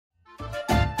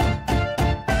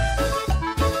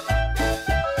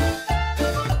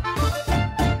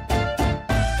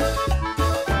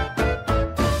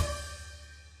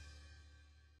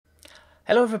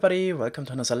Hello everybody, welcome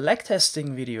to another lag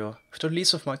testing video. With the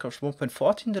release of Minecraft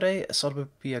 1.14 today, I thought it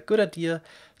would be a good idea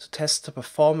to test the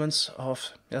performance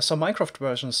of some Minecraft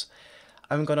versions.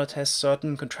 I'm gonna test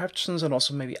certain contraptions and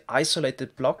also maybe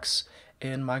isolated blocks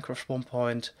in Minecraft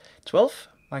 1.12,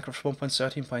 Minecraft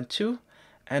 1.13.2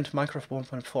 and Minecraft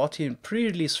 1.14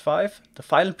 pre-release 5, the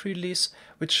final pre-release,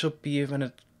 which should be,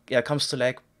 when it comes to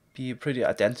lag, be pretty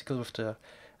identical with the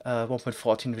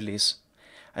 1.14 release.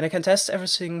 And I can test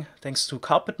everything thanks to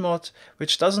Carpet mod,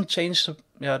 which doesn't change the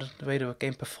way the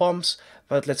game performs,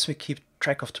 but lets me keep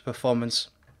track of the performance.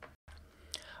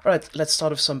 Alright, let's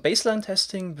start with some baseline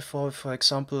testing before we, for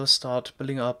example, start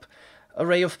building up an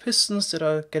array of pistons that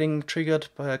are getting triggered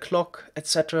by a clock,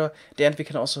 etc. At the end we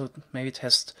can also maybe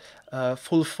test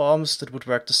full farms that would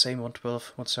work the same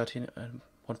 1.12, 1.13 and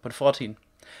 1.14.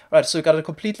 Alright, so we got a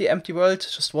completely empty world,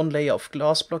 just one layer of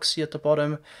glass blocks here at the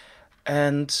bottom.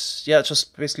 And yeah,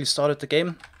 just basically started the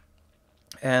game.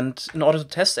 And in order to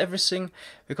test everything,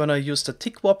 we're gonna use the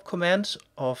tick warp command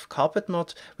of Carpet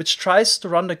mod, which tries to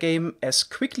run the game as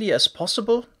quickly as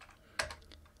possible.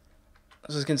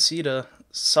 As you can see, the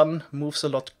sun moves a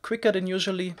lot quicker than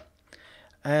usually.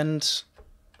 And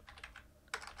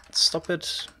stop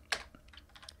it.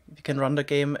 We can run the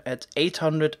game at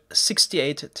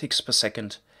 868 ticks per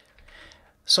second.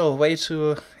 So a way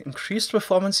to increase the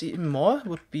performance even more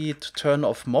would be to turn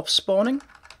off mob spawning.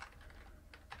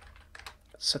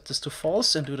 Set this to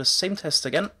false and do the same test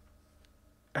again.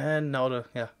 And now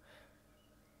the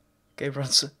game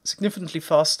runs significantly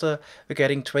faster. We're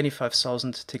getting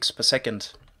 25,000 ticks per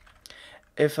second.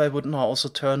 If I would now also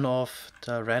turn off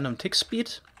the random tick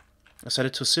speed, I set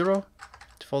it to 0.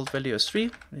 Default value is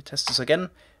 3. We test this again.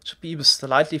 It should be even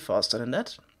slightly faster than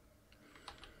that.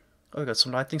 Oh, we got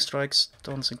some lightning strikes.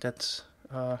 Don't think that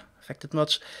affected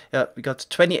much. Yeah, we got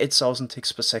 28,000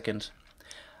 ticks per second.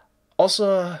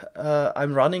 Also,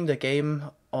 I'm running the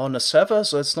game on a server,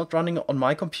 so it's not running on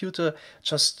my computer,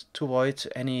 just to avoid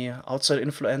any outside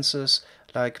influences,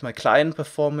 like my client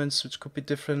performance, which could be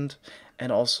different,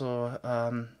 and also,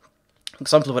 for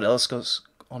example, what else goes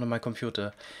on my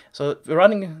computer. So we're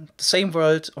running the same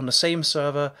world on the same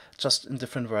server, just in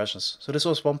different versions. So this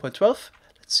was 1.12.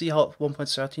 See how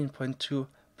 1.13.2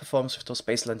 performs with those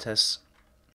baseline tests.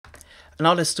 And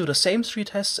now let's do the same 3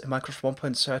 tests in Minecraft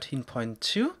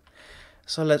 1.13.2.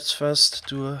 So let's first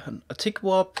do a tick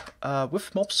warp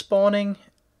with mob spawning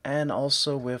and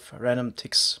also with random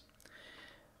ticks.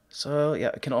 So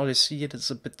yeah, I can already see it's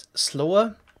a bit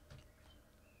slower.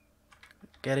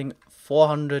 Getting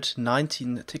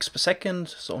 419 ticks per second,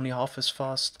 so only half as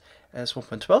fast as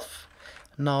 1.12.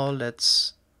 Now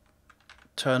let's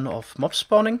turn off mob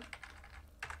spawning.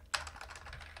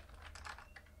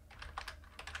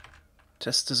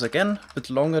 Test this again, a bit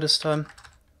longer this time.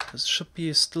 This should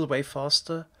be still way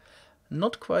faster.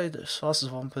 Not quite as fast as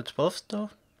 1.12 though.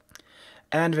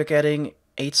 And we're getting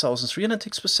 8,300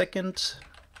 ticks per second.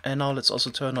 And now let's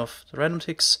also turn off the random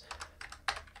ticks.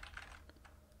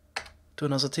 Do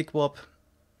another tick warp.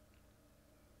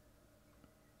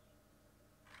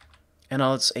 And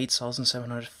now it's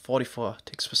 8,744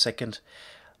 ticks per second.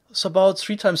 So about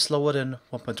 3 times slower than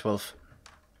 1.12.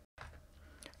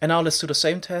 And now let's do the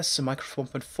same test in Minecraft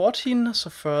 1.14. So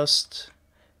first,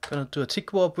 gonna do a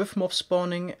tick warp with mob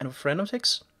spawning and with random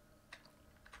ticks.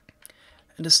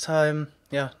 And this time,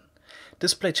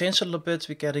 display changed a little bit.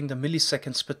 We're getting the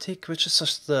milliseconds per tick, which is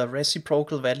just the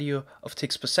reciprocal value of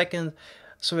ticks per second.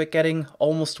 So we're getting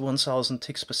almost 1,000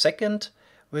 ticks per second,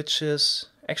 which is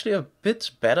actually a bit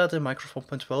better than Minecraft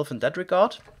 1.12 in that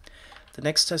regard. The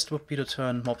next test would be to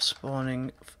turn mob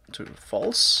spawning to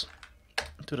false,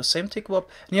 do the same tick warp.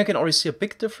 And here you can already see a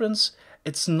big difference.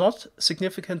 It's not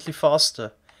significantly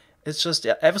faster. It's just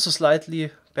ever so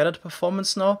slightly better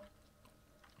performance now.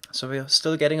 So we're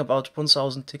still getting about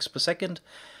 1,000 ticks per second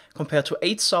compared to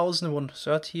 8,000 in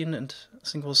 1.13 and I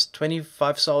think it was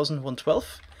 25,000 in 1.12.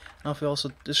 Now if we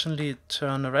also additionally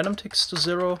turn the random ticks to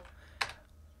 0,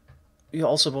 you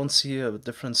also won't see a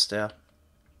difference there.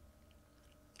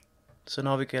 So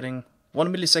now we're getting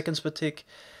 1 milliseconds per tick,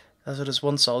 so it is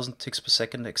 1,000 ticks per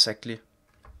second exactly.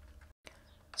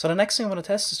 So the next thing I want to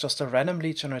test is just a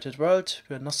randomly generated world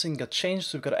where nothing got changed.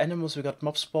 So we've got animals, we've got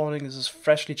mob spawning, this is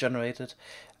freshly generated,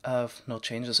 no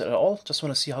changes at all. Just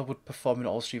want to see how it would perform in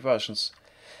all 3 versions.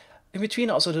 In between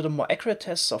I also did a more accurate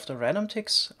test of the random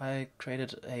ticks. I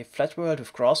created a flat world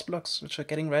with grass blocks which are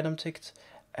getting random ticked.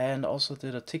 And also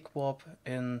did a tick warp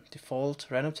in default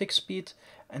random tick speed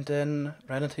and then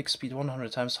random tick speed 100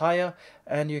 times higher,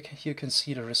 and here you can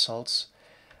see the results.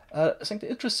 I think the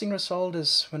interesting result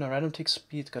is when a random tick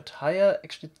speed got higher,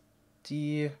 actually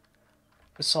the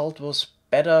result was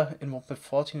better in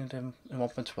 1.14 than in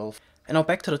 1.12. And now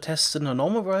back to the test in the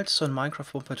normal world. So in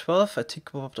Minecraft 1.12 I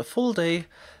tick up the full day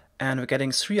and we're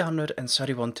getting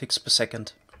 331 ticks per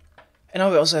second. And now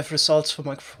we also have results for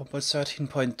Minecraft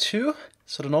 1.13.2.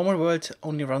 So the normal world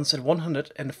only runs at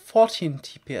 114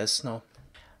 TPS now.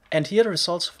 And here the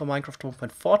results for Minecraft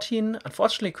 1.14.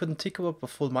 Unfortunately I couldn't tick up a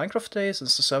full Minecraft day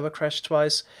since the server crashed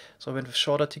twice, so I went with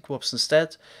shorter tick ups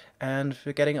instead, and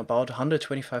we're getting about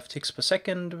 125 ticks per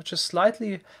second, which is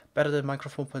slightly better than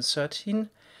Minecraft 1.13,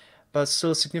 but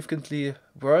still significantly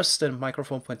worse than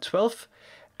Minecraft 1.12,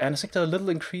 and I think that a little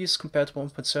increase compared to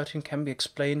 1.13 can be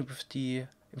explained with the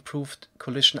improved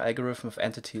collision algorithm of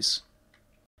entities.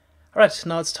 Alright,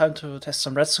 now it's time to test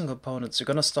some redstone components. We're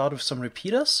gonna start with some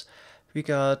repeaters. We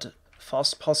got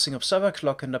fast pulsing observer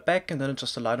clock in the back and then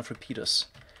just a line of repeaters.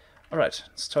 Alright,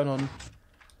 let's turn on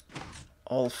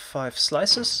all 5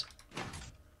 slices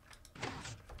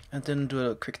and then do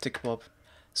a quick tick warp.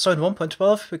 So in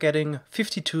 1.12 we're getting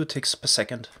 52 ticks per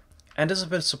second. And this is a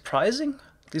bit surprising,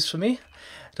 at least for me.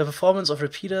 The performance of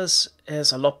repeaters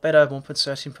is a lot better at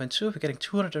 1.13.2. We're getting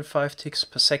 205 ticks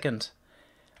per second.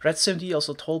 RedSimD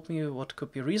also told me what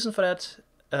could be a reason for that.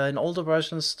 In older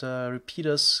versions, the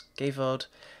repeaters gave out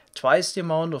twice the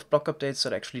amount of block updates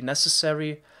that are actually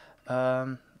necessary,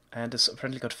 and this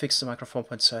apparently got fixed in Minecraft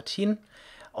 1.13.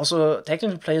 Also,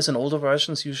 technical players in older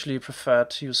versions usually prefer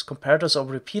to use comparators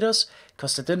over repeaters,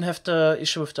 because they didn't have the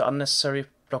issue with the unnecessary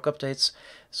block updates.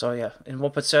 So yeah, in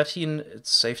 1.13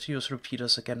 it's safe to use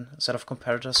repeaters again instead of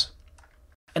comparators.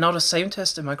 And now the same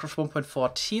test in Minecraft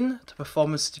 1.14, the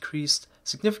performance decreased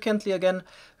significantly again.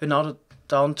 We're now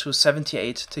down to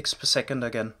 78 ticks per second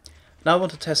again. Now I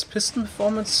want to test piston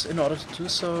performance. In order to do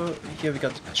so, here we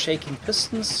got shaking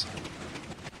pistons.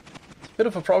 It's a bit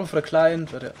of a problem for the client,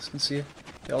 but as you can see,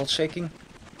 they're all shaking.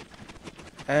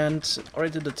 And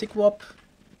already did the tick warp.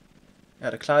 Yeah,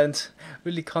 the client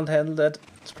really can't handle that.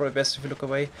 It's probably best if you look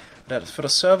away. But for the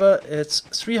server, it's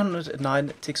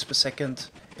 309 ticks per second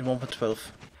in 1.12.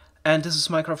 And this is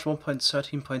Minecraft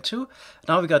 1.13.2.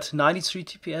 Now we got 93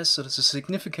 TPS, so this is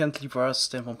significantly worse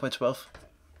than 1.12.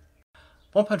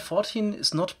 1.14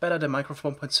 is not better than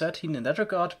Minecraft 1.13 in that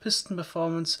regard. Piston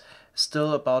performance is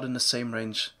still about in the same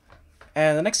range.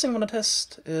 And the next thing I want to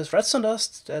test is redstone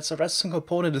dust. That's a redstone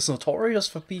component that's notorious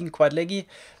for being quite laggy,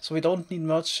 so we don't need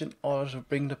much in order to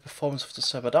bring the performance of the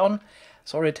server down.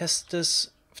 So I already tested this.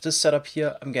 With this setup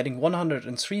here, I'm getting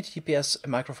 103 TPS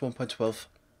in Minecraft 1.12.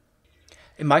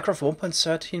 In Minecraft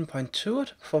 1.13.2,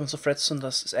 the performance of redstone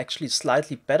dust is actually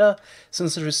slightly better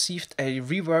since it received a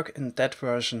rework in that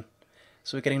version.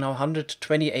 So we're getting now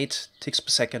 128 ticks per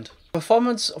second.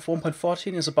 Performance of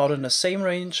 1.14 is about in the same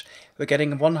range. We're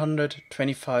getting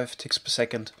 125 ticks per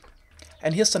second.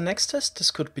 And here's the next test.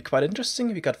 This could be quite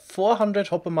interesting. We got 400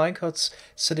 hopper minecarts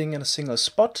sitting in a single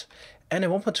spot. And in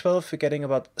 1.12 we're getting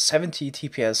about 70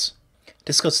 TPS.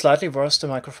 This got slightly worse than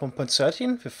Minecraft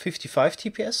 1.13 with 55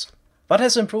 TPS. But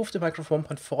has improved in Minecraft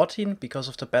 1.14 because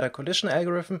of the better collision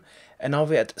algorithm, and now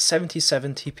we're at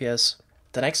 77 TPS.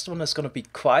 The next one is going to be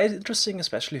quite interesting,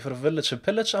 especially for the village and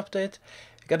pillage update.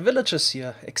 We got villages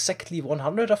here, exactly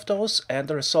 100 of those, and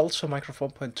the results for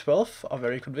Minecraft 1.12 are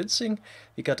very convincing.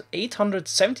 We got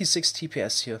 876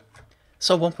 TPS here.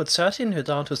 So 1.13 we're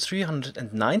down to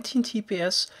 319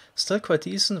 TPS, still quite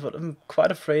decent, but I'm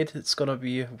quite afraid it's going to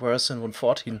be worse than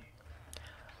 1.14.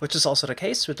 Which is also the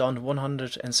case. We're down to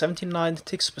 179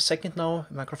 ticks per second now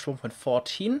in Minecraft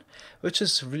 1.14, which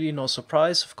is really no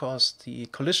surprise. Of course, the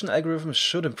collision algorithm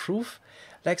should improve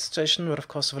lag situation, but of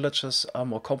course the villagers are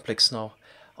more complex now.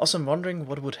 Also, I'm wondering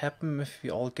what would happen if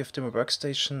we all give them a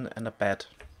workstation and a bed.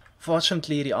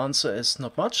 Fortunately, the answer is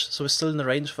not much, so we're still in the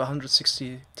range of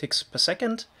 160 ticks per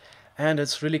second, and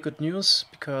it's really good news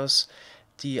because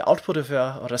the output of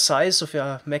your, or the size of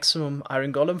your maximum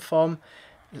iron golem farm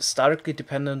is directly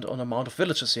dependent on the amount of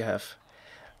villagers you have.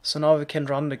 So now we can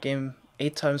run the game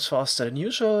 8 times faster than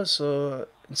usual, so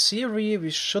in theory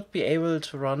we should be able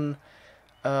to run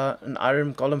an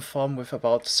iron golem farm with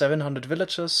about 700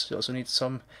 villagers. You also need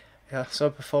some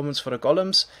performance for the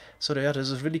golems, so yeah, this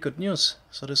is really good news.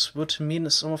 So this would mean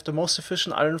some of the most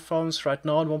efficient iron farms right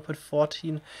now in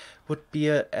 1.14 would be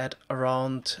at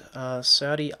around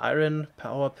 30 iron per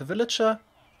hour per villager.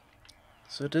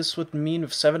 So this would mean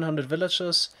with 700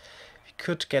 villagers, we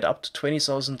could get up to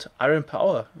 20,000 iron per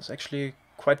hour. It's actually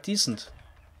quite decent.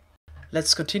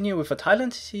 Let's continue with a tile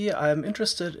entity. I'm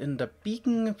interested in the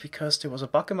beacon because there was a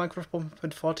bug in Minecraft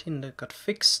 1.14 that got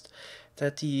fixed,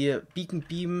 that the beacon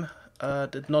beam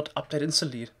did not update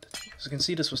instantly. As you can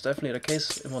see, this was definitely the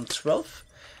case in 1.12.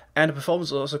 And the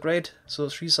performance was also great, so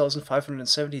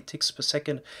 3,570 ticks per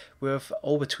second with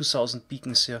over 2,000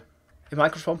 beacons here. In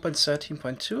Minecraft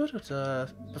 1.13.2 the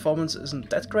performance isn't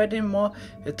that great anymore,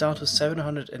 it's down to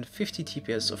 750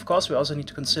 TPS. Of course we also need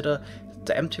to consider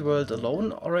the empty world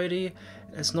alone already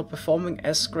is not performing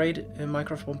as great in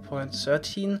Minecraft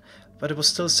 1.13, but it was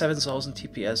still 7000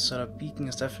 TPS, so the beacon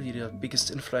is definitely the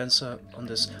biggest influencer on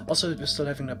this. Also we're still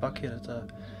having the bug here that the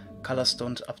colors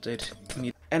don't update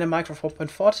immediately. And in Minecraft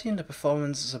 1.14 the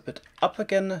performance is a bit up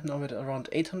again, now at around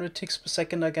 800 ticks per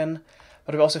second again.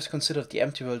 But we also have to consider that the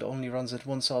empty world only runs at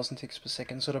 1000 ticks per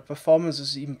second, so the performance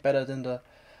is even better than the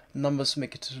numbers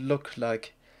make it look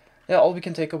like. Yeah, all we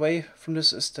can take away from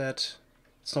this is that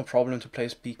it's no problem to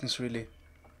place beacons really.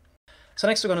 So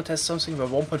next we're going to test something where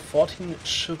 1.14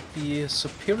 should be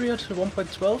superior to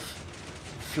 1.12.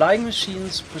 Flying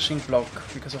machines pushing block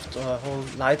because of the whole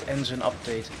light engine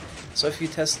update. So if we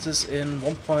test this in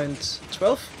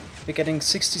 1.12, we're getting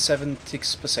 67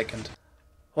 ticks per second.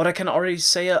 What I can already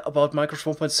say about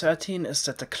Minecraft 1.13 is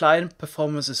that the client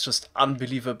performance is just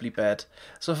unbelievably bad.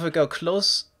 So if we go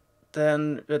close,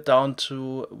 then we're down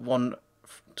to 1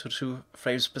 to 2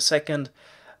 frames per second,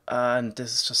 and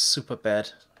this is just super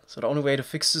bad. So the only way to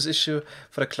fix this issue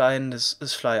for the client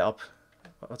is fly up.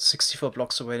 About 64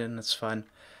 blocks away, then it's fine.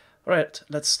 Alright,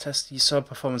 let's test the server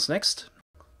performance next.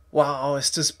 Wow, is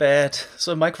this bad?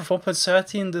 So in Minecraft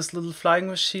 1.13, this little flying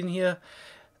machine here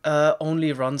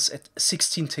only runs at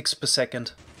 16 ticks per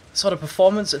second. So the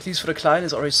performance, at least for the client,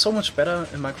 is already so much better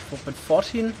in Minecraft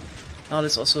 1.14. Now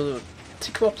let's also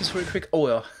tick up this real quick. Oh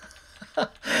yeah.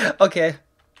 Okay.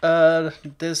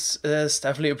 This is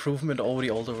definitely improvement over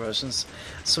the older versions.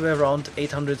 So we're around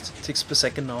 800 ticks per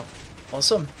second now.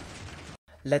 Awesome.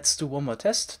 Let's do one more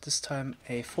test. This time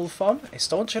a full farm, a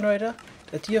stone generator.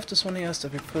 The idea of this one here is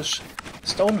that we push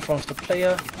stone in front of the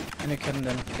player and you can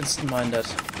then instant mine that.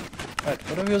 Right,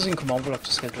 but I'm using command block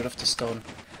to get rid of the stone.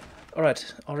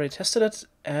 Alright, already tested it,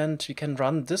 and we can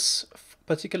run this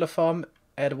particular farm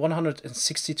at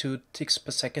 162 ticks per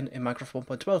second in Minecraft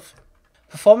 1.12.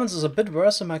 Performance is a bit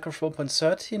worse in Minecraft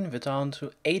 1.13, we're down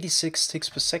to 86 ticks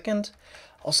per second.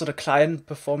 Also the client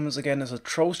performance again is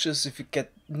atrocious. If you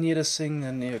get near this thing,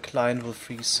 then your client will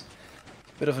freeze.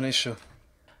 Bit of an issue.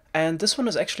 And this one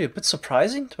is actually a bit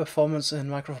surprising. The performance in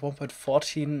Minecraft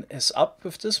 1.14 is up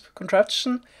with this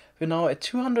contraption. We're now at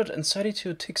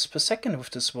 232 ticks per second with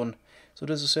this one. So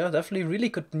this is definitely really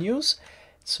good news.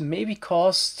 It's maybe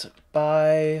caused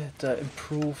by the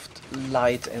improved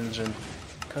light engine.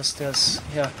 Because there's,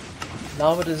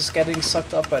 lava that is getting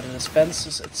sucked up by the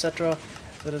dispensers, etc.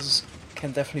 So this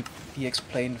can definitely be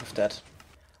explained with that.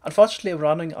 Unfortunately, I'm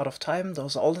running out of time.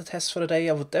 Those are all the tests for the day.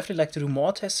 I would definitely like to do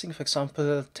more testing. For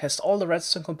example, test all the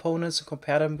redstone components and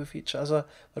compare them with each other.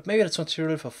 But maybe that's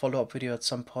material for a follow-up video at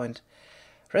some point.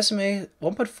 Resume,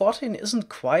 1.14 isn't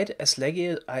quite as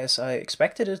laggy as I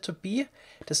expected it to be.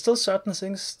 There's still certain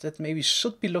things that maybe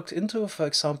should be looked into. For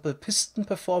example, piston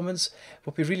performance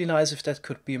would be really nice if that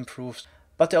could be improved.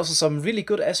 But there are also some really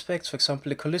good aspects. For example,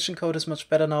 the collision code is much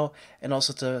better now, and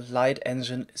also the light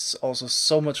engine is also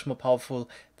so much more powerful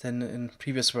than in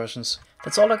previous versions.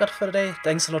 That's all I got for today.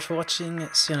 Thanks a lot for watching.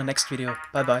 See you in the next video.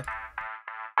 Bye bye.